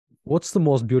What's the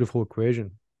most beautiful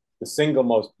equation? The single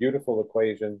most beautiful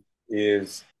equation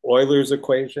is Euler's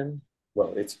equation.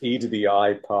 Well, it's e to the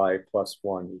I pi plus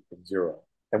 1 equals 0.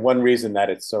 And one reason that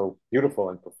it's so beautiful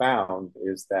and profound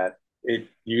is that it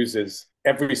uses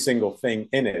every single thing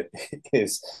in it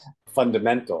is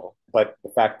fundamental, but the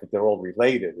fact that they're all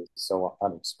related is so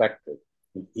unexpected.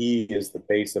 E is the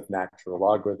base of natural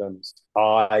logarithms.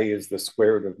 I is the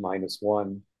square root of minus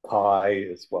 1. Pi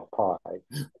is, well, pi,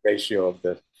 ratio of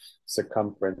the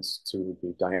circumference to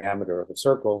the diameter of a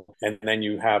circle. And then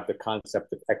you have the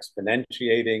concept of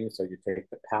exponentiating. So you take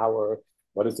the power.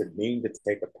 What does it mean to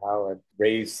take a power,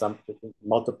 raise something,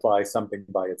 multiply something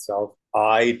by itself?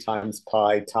 I times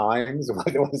pi times,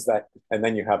 what was that? And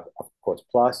then you have, of course,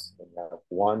 plus, and you have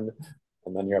one,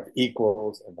 and then you have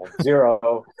equals, and then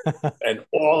zero. And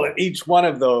each one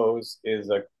of those is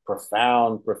a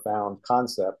profound, profound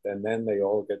concept. And then they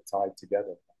all get tied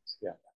together. Yeah.